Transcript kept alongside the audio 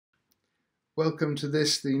Welcome to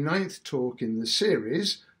this, the 9th talk in the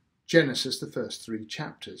series, Genesis, the first 3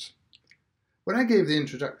 chapters. When I gave the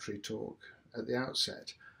introductory talk at the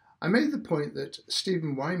outset, I made the point that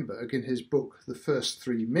Steven Weinberg, in his book, The First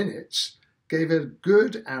 3 Minutes, gave a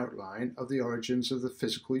good outline of the origins of the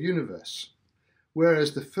physical universe,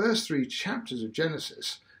 whereas the first 3 chapters of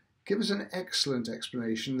Genesis give us an excellent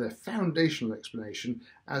explanation, their foundational explanation,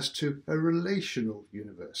 as to a relational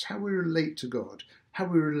universe, how we relate to God, how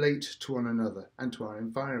we relate to one another and to our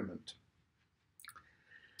environment.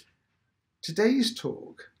 Today's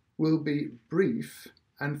talk will be brief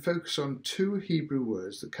and focus on 2 Hebrew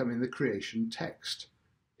words that come in the creation text.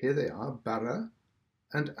 Here they are, Bara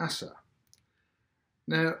and Asah.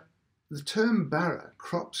 Now, the term Bara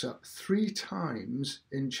crops up 3 times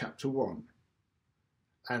in chapter 1,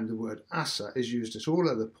 and the word Asah is used at all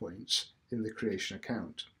other points in the creation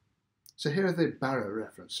account. So here are the Bara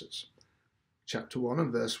references. Chapter 1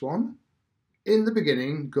 and verse 1, in the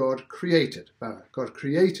beginning God created, Bara, God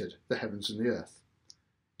created the heavens and the earth.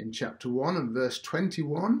 In chapter 1 and verse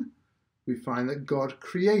 21, we find that God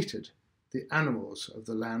created the animals of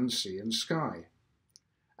the land, sea and sky.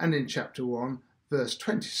 And in chapter 1, verse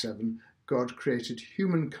 27, God created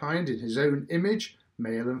humankind in his own image,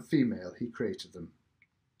 male and female, he created them.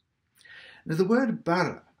 Now the word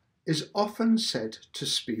bara is often said to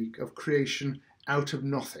speak of creation out of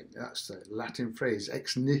nothing. That's the Latin phrase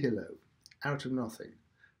ex nihilo, out of nothing.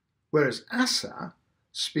 Whereas Asah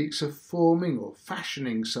speaks of forming or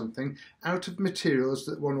fashioning something out of materials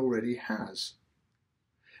that one already has.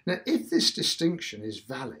 Now if this distinction is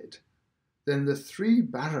valid, then the 3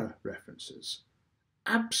 bara references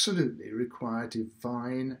absolutely require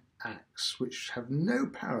divine acts which have no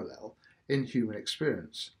parallel in human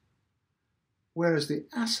experience, whereas the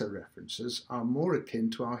Asah references are more akin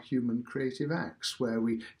to our human creative acts, where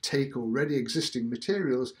we take already existing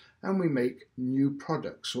materials and we make new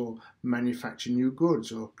products or manufacture new goods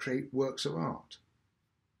or create works of art.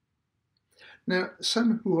 Now,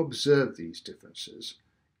 some who observe these differences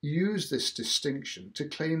use this distinction to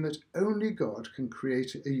claim that only God can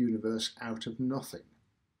create a universe out of nothing,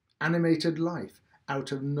 animated life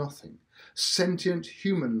out of nothing, sentient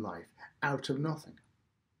human life out of nothing.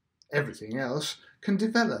 Everything else can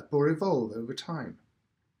develop or evolve over time.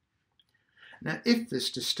 Now, if this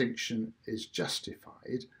distinction is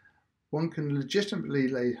justified, one can legitimately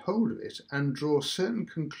lay hold of it and draw certain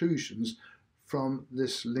conclusions from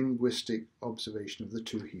this linguistic observation of the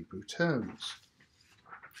 2 Hebrew terms.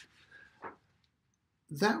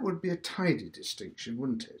 That would be a tidy distinction,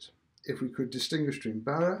 wouldn't it, if we could distinguish between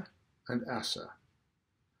Bara and Asah?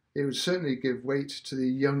 It would certainly give weight to the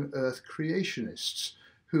young earth creationists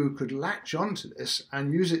who could latch onto this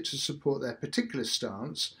and use it to support their particular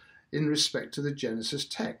stance in respect to the Genesis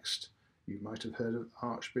text. You might have heard of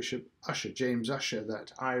Archbishop Usher, James Usher,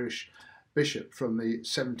 that Irish bishop from the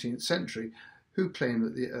 17th century, who claimed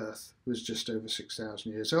that the earth was just over 6,000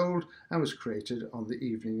 years old and was created on the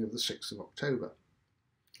evening of the 6th of October.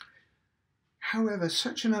 However,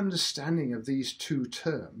 such an understanding of these 2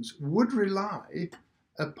 terms would rely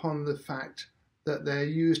upon the fact that they're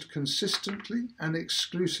used consistently and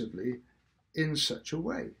exclusively in such a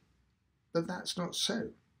way. But that's not so.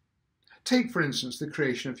 Take, for instance, the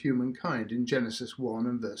creation of humankind in Genesis 1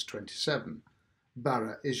 and verse 27.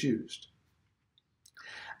 Bara is used.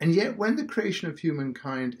 And yet when the creation of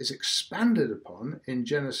humankind is expanded upon in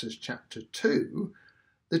Genesis chapter 2,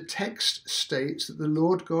 the text states that the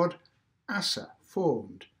Lord God, Asah,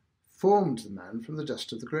 formed the man from the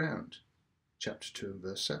dust of the ground. Chapter 2 and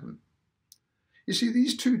verse 7. You see,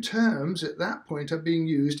 these 2 terms at that point are being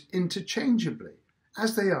used interchangeably,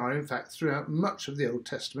 as they are in fact throughout much of the Old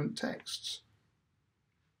Testament texts.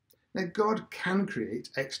 Now, God can create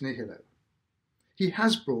ex nihilo. He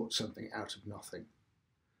has brought something out of nothing.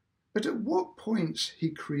 But at what points he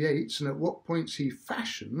creates and at what points he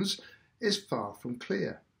fashions is far from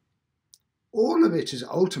clear. All of it is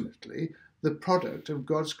ultimately the product of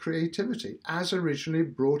God's creativity as originally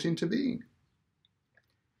brought into being.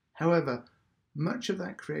 However, much of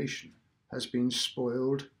that creation has been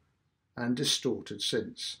spoiled and distorted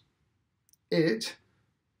since. It,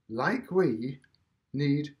 like we,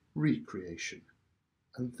 need recreation,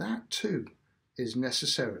 and that too is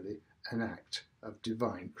necessarily an act of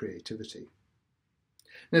divine creativity.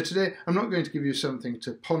 Now today I'm not going to give you something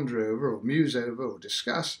to ponder over or muse over or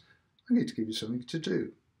discuss. I'm going to give you something to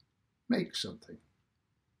do. Make something.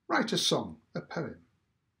 Write a song, a poem.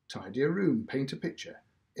 Tidy a room, paint a picture.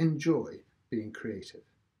 Enjoy being creative.